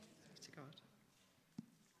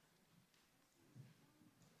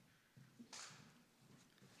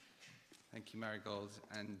Thank you, Marigold,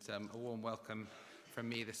 and a warm welcome from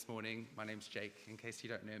me this morning. My name's Jake. In case you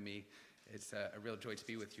don't know me, it's a real joy to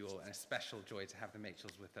be with you all, and a special joy to have the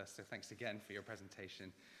Machels with us. So thanks again for your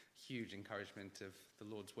presentation. Huge encouragement of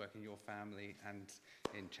the Lord's work in your family and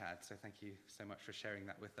in Chad. So thank you so much for sharing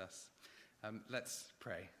that with us. Let's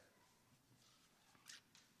pray.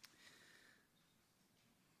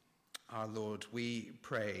 Our Lord, we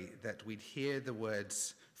pray that we'd hear the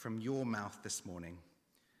words from your mouth this morning.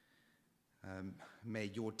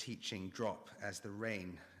 May your teaching drop as the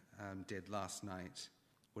rain did last night.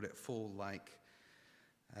 Would it fall like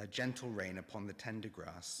gentle rain upon the tender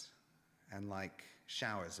grass and like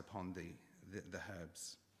showers upon the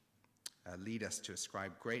herbs? Lead us to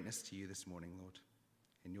ascribe greatness to you this morning, Lord.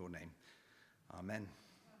 In your name, amen.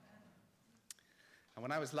 And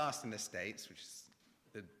when I was last in the States, which is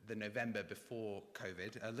the November before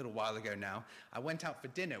COVID, a little while ago now, I went out for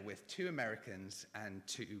dinner with 2 Americans and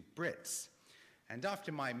 2 Brits. And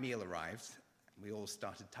after my meal arrived, we all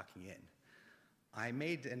started tucking in. I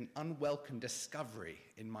made an unwelcome discovery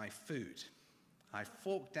in my food. I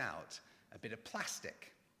forked out a bit of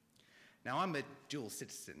plastic. Now, I'm a dual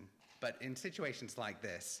citizen, but in situations like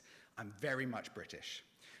this, I'm very much British.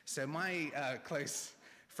 So my close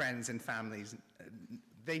friends and families,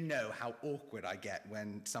 they know how awkward I get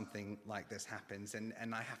when something like this happens, and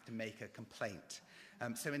I have to make a complaint.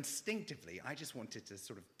 So instinctively, I just wanted to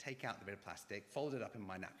sort of take out the bit of plastic, fold it up in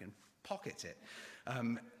my napkin, pocket it,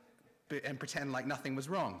 and pretend like nothing was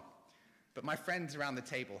wrong. But my friends around the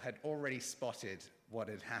table had already spotted what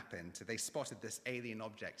had happened. They spotted this alien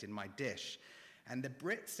object in my dish, and the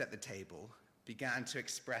Brits at the table began to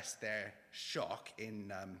express their shock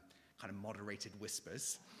in kind of moderated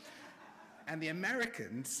whispers. And the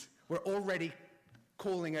Americans were already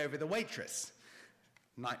calling over the waitress.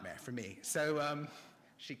 Nightmare for me. So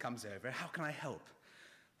she comes over. How can I help?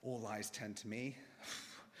 All eyes turn to me.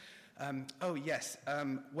 Oh, yes.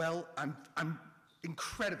 Well, I'm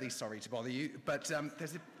incredibly sorry to bother you, but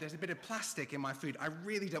there's a bit of plastic in my food. I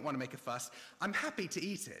really don't want to make a fuss. I'm happy to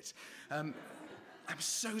eat it. I'm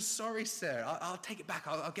so sorry, sir. I'll take it back.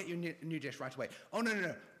 I'll get you a new dish right away. Oh,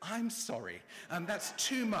 no. I'm sorry. That's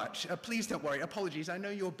too much. Please don't worry. Apologies. I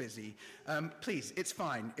know you're busy. Please, it's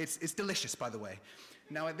fine. It's delicious, by the way.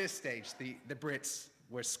 Now, at this stage, the Brits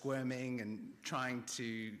were squirming and trying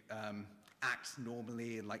to act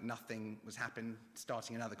normally and like nothing was happening,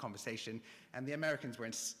 starting another conversation, and the Americans were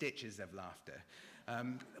in stitches of laughter.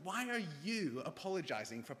 Why are you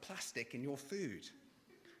apologizing for plastic in your food?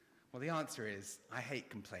 Well, the answer is, I hate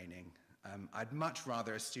complaining. I'd much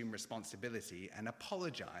rather assume responsibility and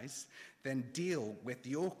apologize than deal with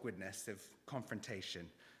the awkwardness of confrontation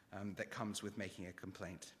that comes with making a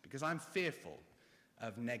complaint, because I'm fearful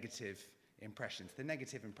of negative impressions, the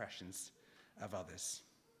negative impressions of others.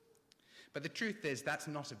 But the truth is, that's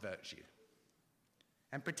not a virtue.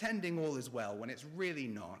 And pretending all is well when it's really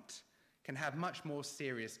not can have much more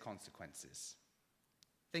serious consequences.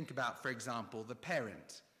 Think about, for example, the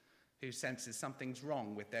parent who senses something's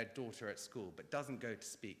wrong with their daughter at school but doesn't go to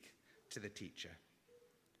speak to the teacher.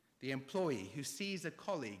 The employee who sees a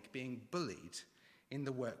colleague being bullied in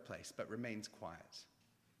the workplace but remains quiet.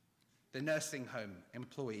 The nursing home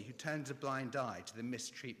employee who turns a blind eye to the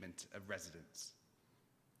mistreatment of residents.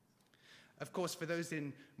 Of course, for those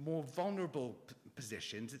in more vulnerable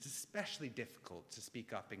positions, it's especially difficult to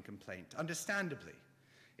speak up in complaint, understandably.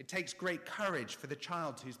 It takes great courage for the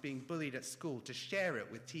child who's being bullied at school to share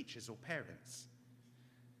it with teachers or parents.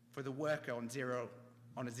 For the worker on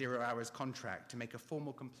a 0 hours contract to make a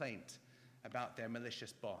formal complaint about their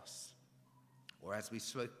malicious boss. Or as we've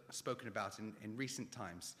spoken about in recent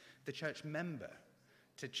times, the church member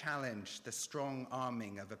to challenge the strong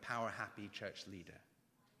arming of a power-happy church leader.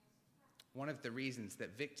 One of the reasons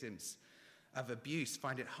that victims of abuse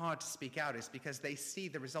find it hard to speak out is because they see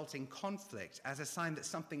the resulting conflict as a sign that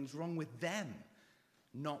something's wrong with them,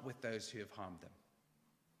 not with those who have harmed them.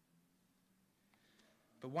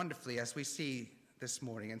 But wonderfully, as we see this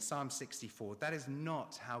morning in Psalm 64, that is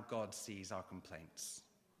not how God sees our complaints.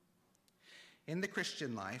 In the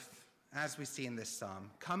Christian life, as we see in this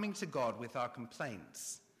psalm, coming to God with our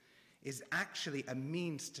complaints is actually a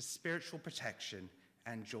means to spiritual protection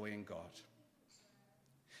and joy in God.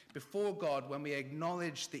 Before God, when we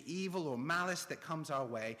acknowledge the evil or malice that comes our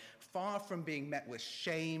way, far from being met with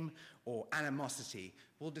shame or animosity,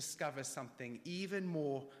 we'll discover something even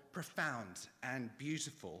more profound and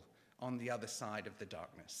beautiful on the other side of the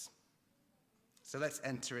darkness. So let's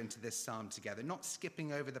enter into this psalm together, not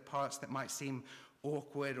skipping over the parts that might seem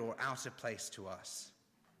awkward or out of place to us.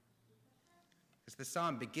 Because the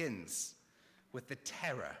psalm begins with the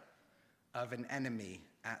terror of an enemy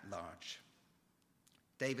at large.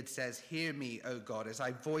 David says, "Hear me, O God, as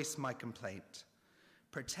I voice my complaint.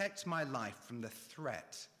 Protect my life from the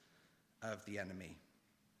threat of the enemy."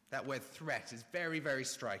 That word threat is very, very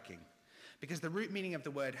striking, because the root meaning of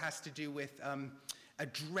the word has to do with a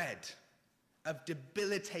dread of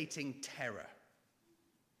debilitating terror.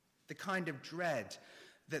 The kind of dread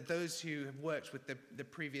that those who have worked with the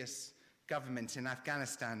previous government in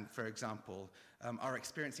Afghanistan, for example, are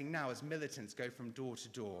experiencing now as militants go from door to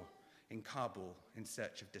door in Kabul in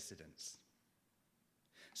search of dissidents.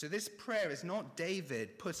 So this prayer is not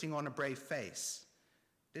David putting on a brave face.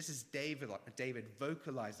 This is David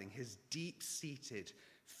vocalizing his deep-seated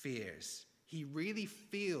fears. He really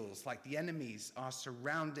feels like the enemies are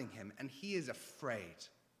surrounding him, and he is afraid.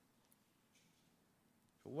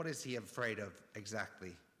 But what is he afraid of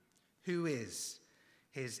exactly? Who is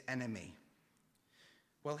his enemy?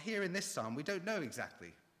 Well, here in this psalm, we don't know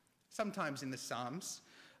exactly. Sometimes in the Psalms,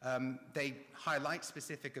 they highlight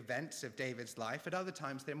specific events of David's life. At other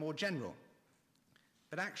times, they're more general.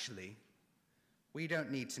 But actually, we don't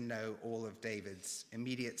need to know all of David's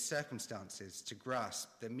immediate circumstances to grasp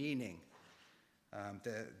the meaning,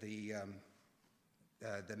 the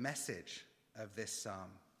message of this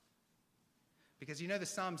psalm. Because the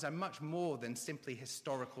Psalms are much more than simply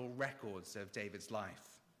historical records of David's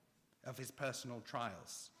life, of his personal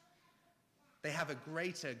trials. They have a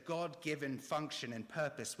greater God-given function and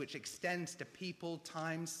purpose which extends to people,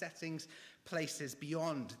 times, settings, places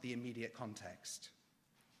beyond the immediate context.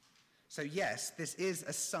 So yes, this is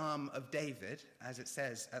a psalm of David, as it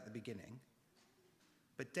says at the beginning,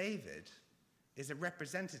 but David is a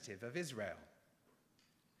representative of Israel.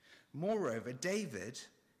 Moreover, David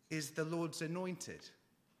is the Lord's anointed,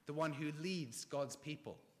 the one who leads God's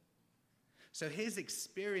people. So his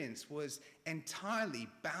experience was entirely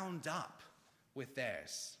bound up with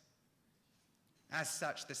theirs. As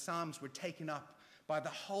such, the Psalms were taken up by the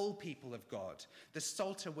whole people of God. The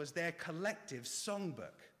Psalter was their collective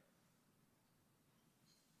songbook.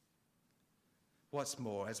 What's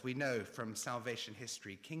more, as we know from salvation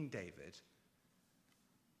history, King David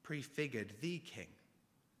prefigured the king,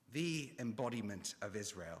 the embodiment of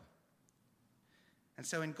Israel. And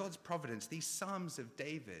so in God's providence, these Psalms of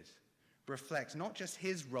David reflect not just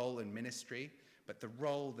his role in ministry, but the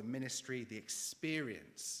role, the ministry, the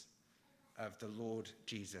experience of the Lord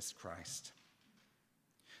Jesus Christ.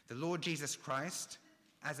 The Lord Jesus Christ,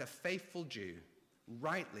 as a faithful Jew,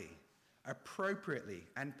 rightly, appropriately,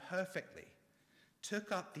 and perfectly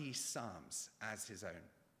took up these Psalms as his own.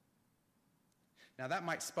 Now that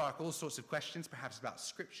might spark all sorts of questions, perhaps about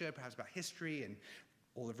Scripture, perhaps about history and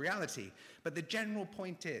all of reality. But the general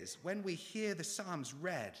point is, when we hear the Psalms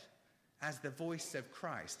read as the voice of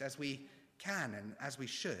Christ, as we can and as we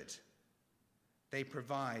should, they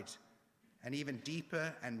provide an even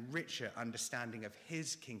deeper and richer understanding of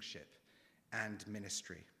his kingship and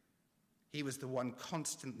ministry. He was the one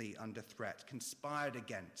constantly under threat, conspired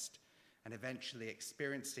against, and eventually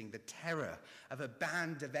experiencing the terror of a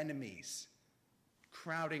band of enemies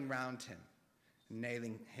crowding round him,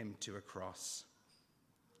 nailing him to a cross.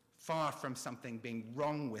 Far from something being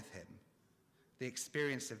wrong with him, the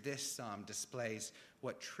experience of this psalm displays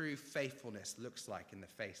what true faithfulness looks like in the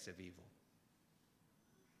face of evil.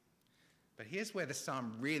 But here's where the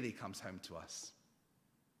psalm really comes home to us.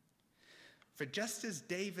 For just as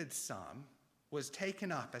David's psalm was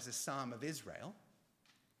taken up as a psalm of Israel,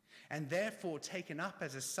 and therefore taken up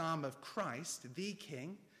as a psalm of Christ, the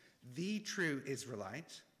King, the true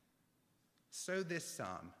Israelite, so this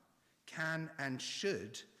psalm can and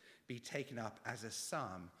should be taken up as a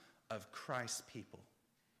psalm of Christ's people.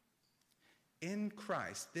 In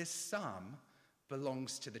Christ, this psalm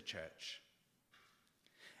belongs to the church.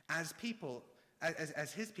 As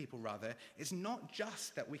his people, it's not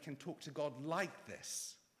just that we can talk to God like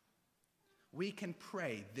this. We can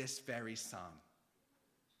pray this very psalm.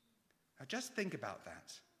 Now just think about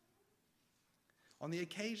that. On the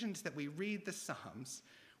occasions that we read the Psalms,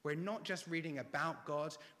 we're not just reading about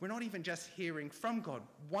God, we're not even just hearing from God,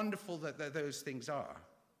 wonderful that those things are.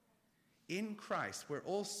 In Christ, we're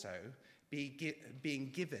also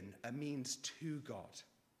being given a means to God.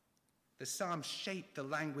 The Psalms shape the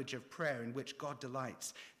language of prayer in which God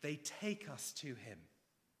delights. They take us to him.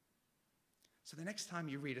 So the next time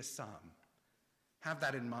you read a psalm, have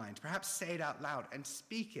that in mind. Perhaps say it out loud and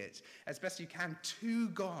speak it as best you can to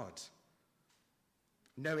God,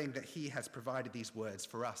 knowing that he has provided these words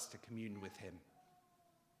for us to commune with him.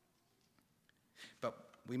 But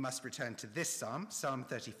we must return to this psalm, Psalm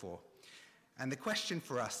 34. And the question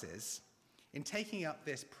for us is, in taking up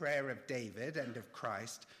this prayer of David and of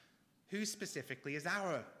Christ, who specifically is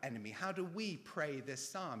our enemy? How do we pray this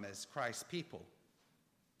psalm as Christ's people?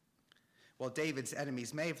 Well, David's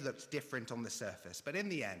enemies may have looked different on the surface, but in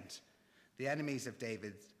the end, the enemies of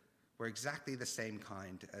David were exactly the same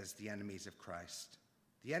kind as the enemies of Christ.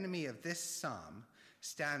 The enemy of this psalm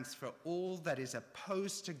stands for all that is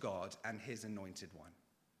opposed to God and his anointed one.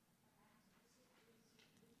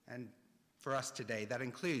 And for us today, that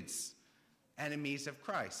includes enemies of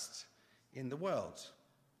Christ in the world.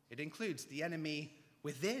 It includes the enemy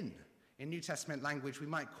within. In New Testament language, we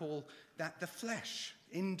might call that the flesh,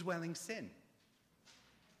 indwelling sin.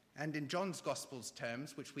 And in John's Gospel's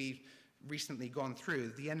terms, which we've recently gone through,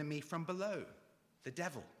 the enemy from below, the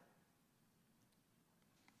devil.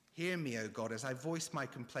 Hear me, O God, as I voice my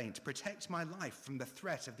complaint. Protect my life from the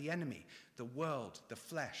threat of the enemy, the world, the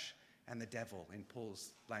flesh, and the devil, in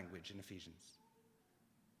Paul's language in Ephesians.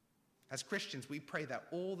 As Christians, we pray that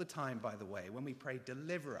all the time, by the way, when we pray,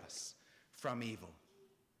 deliver us from evil.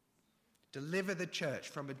 Deliver the church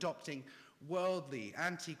from adopting worldly,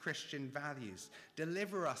 anti-Christian values.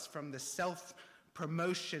 Deliver us from the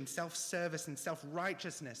self-promotion, self-service, and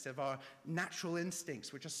self-righteousness of our natural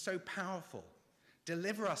instincts, which are so powerful.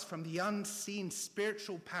 Deliver us from the unseen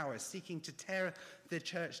spiritual powers seeking to tear the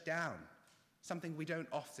church down, something we don't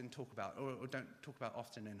often talk about, or don't talk about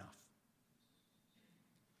often enough.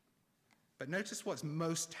 But notice what's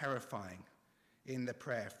most terrifying in the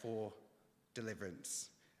prayer for deliverance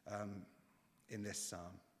in this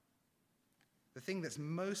psalm. The thing that's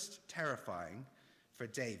most terrifying for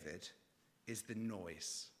David is the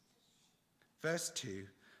noise. Verse 2,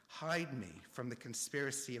 hide me from the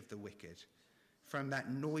conspiracy of the wicked, from that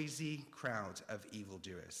noisy crowd of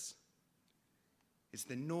evildoers. It's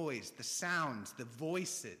the noise, the sounds, the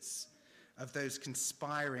voices of those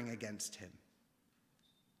conspiring against him.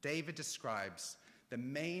 David describes the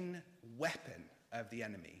main weapon of the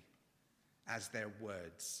enemy as their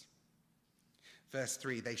words. Verse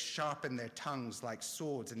 3, they sharpen their tongues like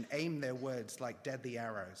swords and aim their words like deadly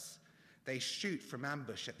arrows. They shoot from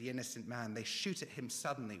ambush at the innocent man. They shoot at him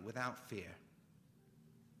suddenly without fear.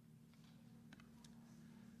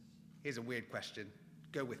 Here's a weird question.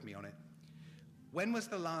 Go with me on it. When was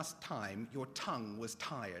the last time your tongue was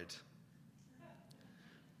tired?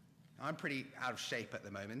 I'm pretty out of shape at the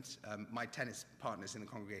moment. My tennis partners in the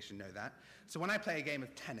congregation know that. So when I play a game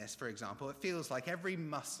of tennis, for example, it feels like every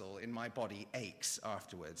muscle in my body aches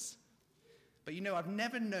afterwards. But you know, I've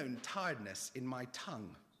never known tiredness in my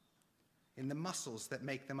tongue, in the muscles that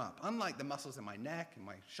make them up. Unlike the muscles in my neck, and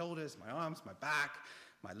my shoulders, my arms, my back,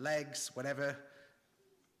 my legs, whatever,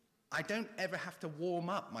 I don't ever have to warm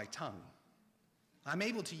up my tongue. I'm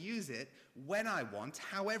able to use it when I want,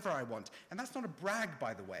 however I want. And that's not a brag,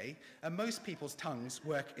 by the way. Most people's tongues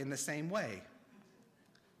work in the same way.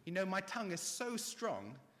 You know, my tongue is so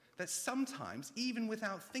strong that sometimes, even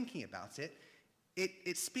without thinking about it,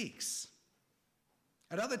 it speaks.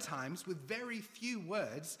 At other times, with very few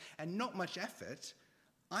words and not much effort,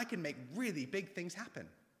 I can make really big things happen.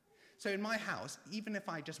 So in my house, even if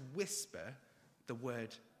I just whisper the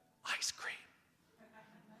word ice cream,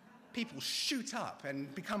 people shoot up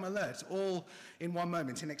and become alert all in one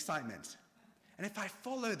moment in excitement. And if I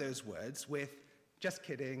follow those words with, just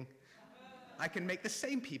kidding, I can make the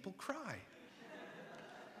same people cry.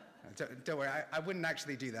 Don't worry, I wouldn't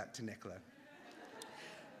actually do that to Nicola.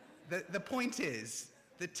 The point is,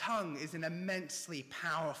 the tongue is an immensely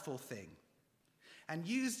powerful thing. And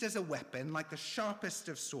used as a weapon, like the sharpest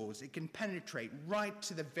of swords, it can penetrate right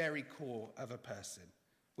to the very core of a person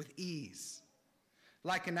with ease.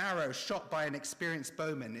 Like an arrow shot by an experienced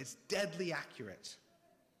bowman, it's deadly accurate.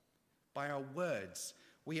 By our words,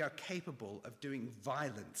 we are capable of doing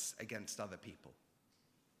violence against other people.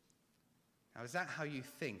 Now, is that how you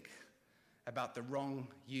think about the wrong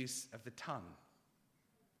use of the tongue?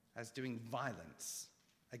 As doing violence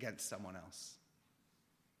against someone else?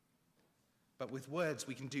 But with words,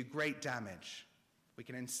 we can do great damage. We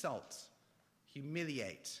can insult,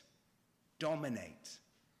 humiliate, dominate.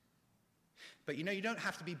 But you know, you don't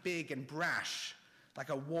have to be big and brash like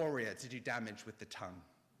a warrior to do damage with the tongue.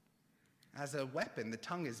 As a weapon, the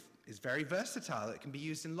tongue is very versatile. It can be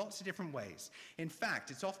used in lots of different ways. In fact,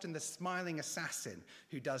 it's often the smiling assassin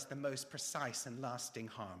who does the most precise and lasting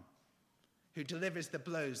harm, who delivers the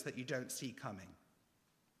blows that you don't see coming.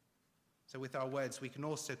 So with our words, we can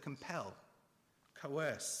also compel,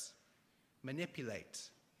 coerce, manipulate,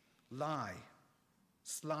 lie,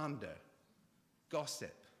 slander,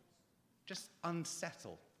 gossip, just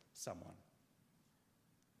unsettle someone.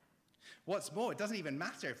 What's more, it doesn't even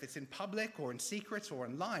matter if it's in public or in secret or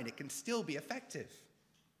online, it can still be effective.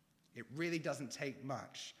 It really doesn't take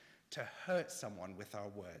much to hurt someone with our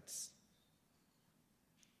words.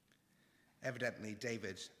 Evidently,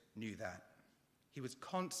 David knew that. He was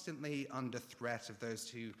constantly under threat of those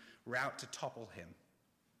who were out to topple him.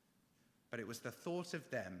 But it was the thought of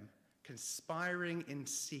them conspiring in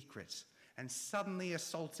secret and suddenly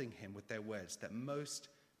assaulting him with their words that most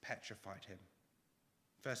petrified him.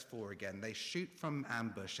 Verse 4 again, they shoot from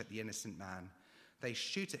ambush at the innocent man. They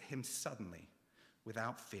shoot at him suddenly,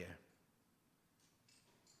 without fear.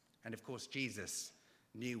 And of course, Jesus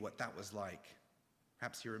knew what that was like.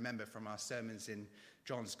 Perhaps you remember from our sermons in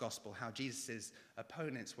John's Gospel how Jesus'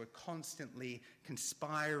 opponents were constantly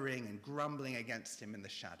conspiring and grumbling against him in the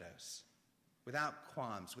shadows, without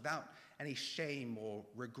qualms, without any shame or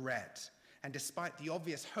regret. And despite the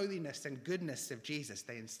obvious holiness and goodness of Jesus,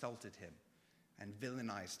 they insulted him and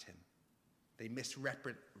villainized him. They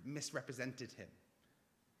misrepresented him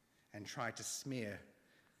and tried to smear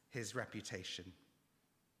his reputation.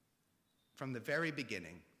 From the very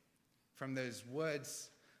beginning, from those words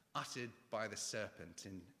uttered by the serpent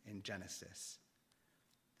in Genesis,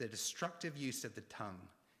 the destructive use of the tongue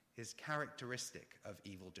is characteristic of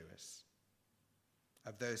evildoers,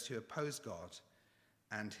 of those who oppose God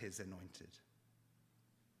and his anointed.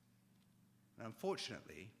 And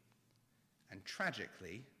unfortunately, and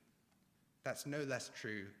tragically, that's no less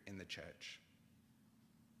true in the church.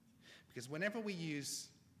 Because whenever we use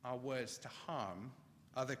our words to harm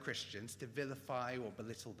other Christians, to vilify or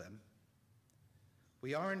belittle them,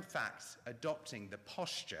 we are in fact adopting the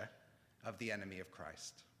posture of the enemy of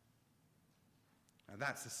Christ. Now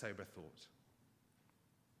that's a sober thought.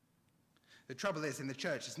 The trouble is, in the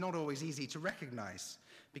church, it's not always easy to recognize,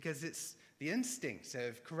 because it's the instincts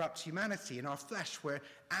of corrupt humanity in our flesh. We're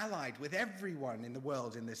allied with everyone in the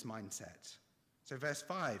world in this mindset. So verse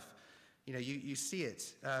 5, you see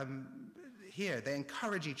it here. They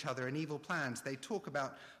encourage each other in evil plans. They talk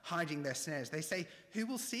about hiding their snares. They say, who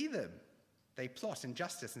will see them? They plot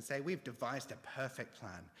injustice and say, we've devised a perfect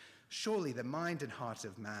plan. Surely the mind and heart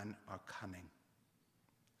of man are cunning.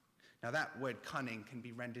 Now that word cunning can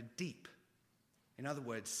be rendered deep. In other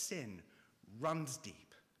words, sin runs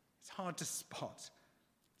deep. It's hard to spot.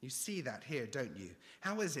 You see that here, don't you?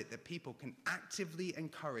 How is it that people can actively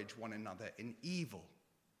encourage one another in evil?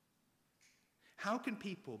 How can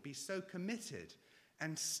people be so committed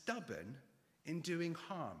and stubborn in doing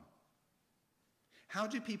harm? How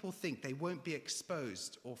do people think they won't be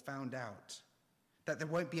exposed or found out, that there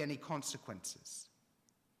won't be any consequences?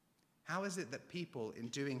 How is it that people in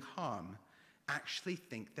doing harm actually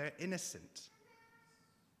think they're innocent?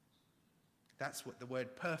 That's what the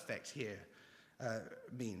word perfect here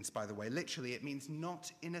means, by the way. Literally, it means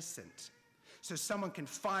not innocent. So someone can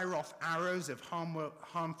fire off arrows of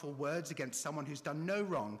harmful words against someone who's done no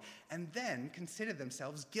wrong and then consider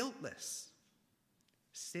themselves guiltless.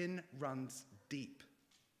 Sin runs deep.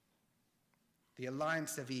 The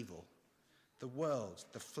alliance of evil, the world,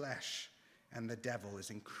 the flesh, and the devil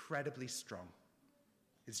is incredibly strong.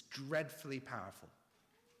 It's dreadfully powerful.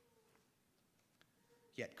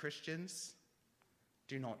 Yet Christians,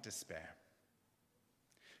 do not despair.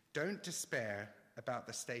 Don't despair about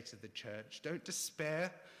the state of the church. Don't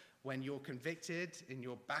despair when you're convicted in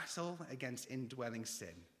your battle against indwelling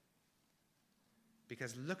sin.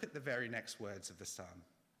 Because look at the very next words of the psalm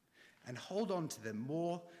and hold on to them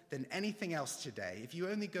more than anything else today. If you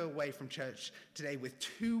only go away from church today with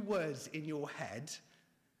 2 words in your head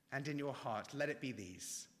and in your heart, let it be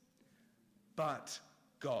these. But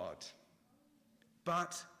God.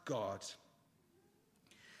 But God.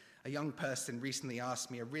 A young person recently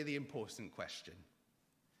asked me a really important question.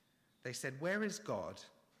 They said, where is God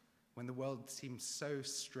when the world seems so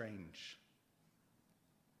strange?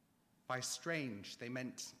 By strange, they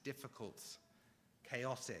meant difficult,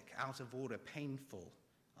 chaotic, out of order, painful,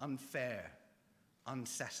 unfair,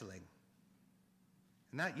 unsettling.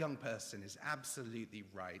 And that young person is absolutely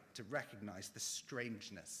right to recognize the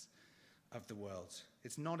strangeness of the world.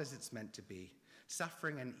 It's not as it's meant to be.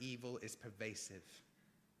 Suffering and evil is pervasive.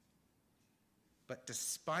 But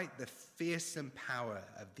despite the fearsome power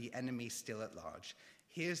of the enemy still at large,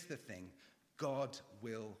 here's the thing: God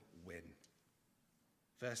will win.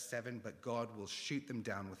 Verse 7, but God will shoot them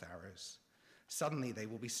down with arrows. Suddenly they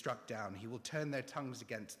will be struck down. He will turn their tongues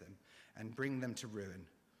against them and bring them to ruin.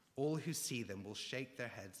 All who see them will shake their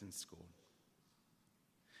heads in scorn.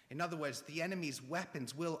 In other words, the enemy's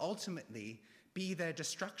weapons will ultimately be their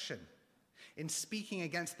destruction. In speaking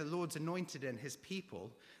against the Lord's anointed and his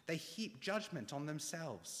people, they heap judgment on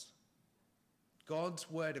themselves. God's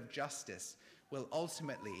word of justice will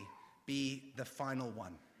ultimately be the final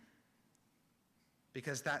one.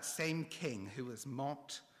 Because that same king who was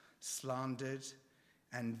mocked, slandered,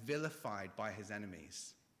 and vilified by his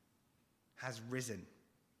enemies has risen.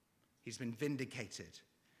 He's been vindicated,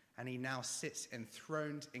 and he now sits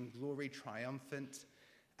enthroned in glory, triumphant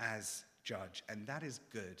as judge, and that is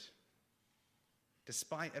good.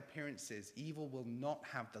 Despite appearances, evil will not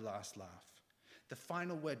have the last laugh. The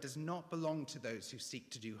final word does not belong to those who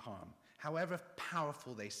seek to do harm, however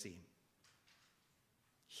powerful they seem.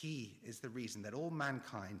 He is the reason that all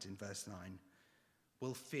mankind, in verse 9,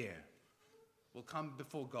 will fear, will come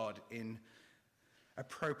before God in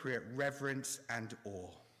appropriate reverence and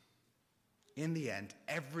awe. In the end,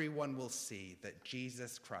 everyone will see that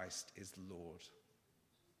Jesus Christ is Lord.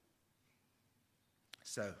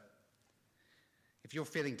 So, if you're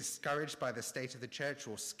feeling discouraged by the state of the church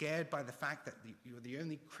or scared by the fact that you're the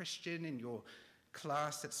only Christian in your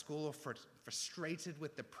class at school, or frustrated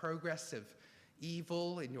with the progress of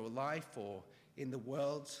evil in your life or in the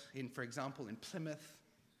world, for example, in Plymouth,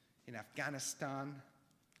 in Afghanistan,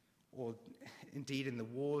 or indeed in the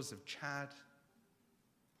wars of Chad,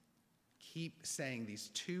 keep saying these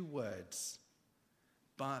two words,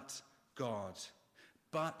 but God.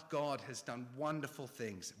 But God has done wonderful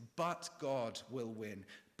things. But God will win.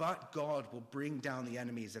 But God will bring down the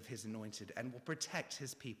enemies of his anointed and will protect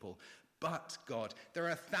his people. But God. There are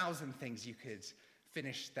 1,000 things you could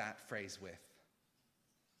finish that phrase with.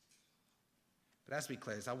 But as we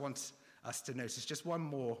close, I want us to notice just one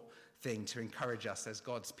more thing to encourage us as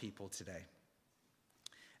God's people today.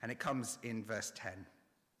 And it comes in verse 10.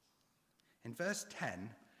 In verse 10,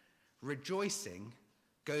 rejoicing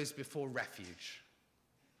goes before refuge.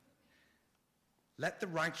 Let the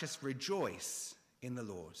righteous rejoice in the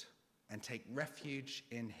Lord and take refuge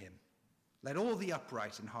in him. Let all the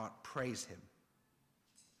upright in heart praise him.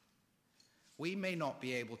 We may not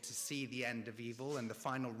be able to see the end of evil and the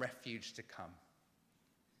final refuge to come.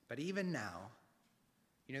 But even now,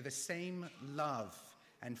 the same love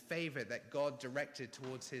and favor that God directed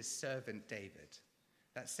towards his servant David,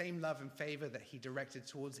 that same love and favor that he directed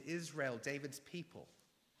towards Israel, David's people,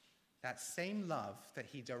 that same love that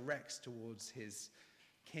he directs towards his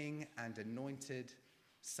king and anointed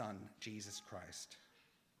son, Jesus Christ,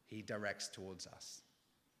 he directs towards us.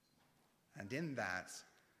 And in that,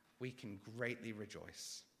 we can greatly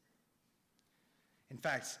rejoice. In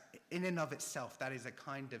fact, in and of itself, that is a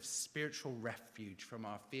kind of spiritual refuge from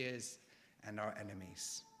our fears and our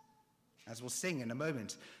enemies. As we'll sing in a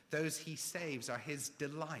moment, those he saves are his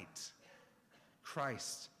delight.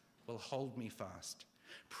 Christ will hold me fast.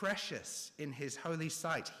 Precious in his holy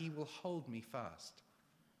sight, he will hold me fast.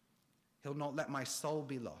 He'll not let my soul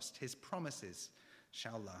be lost. His promises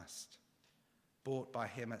shall last. Bought by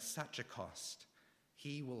him at such a cost,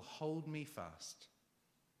 he will hold me fast.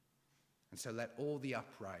 And so let all the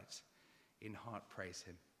upright in heart praise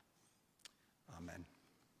him. Amen.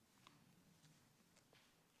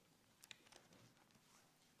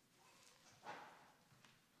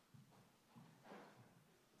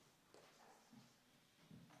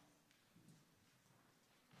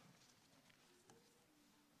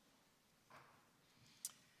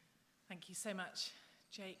 Thank you so much,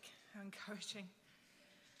 Jake. How encouraging.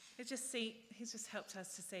 He's just helped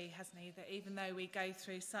us to see, hasn't he, that even though we go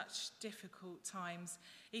through such difficult times,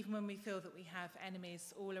 even when we feel that we have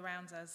enemies all around us,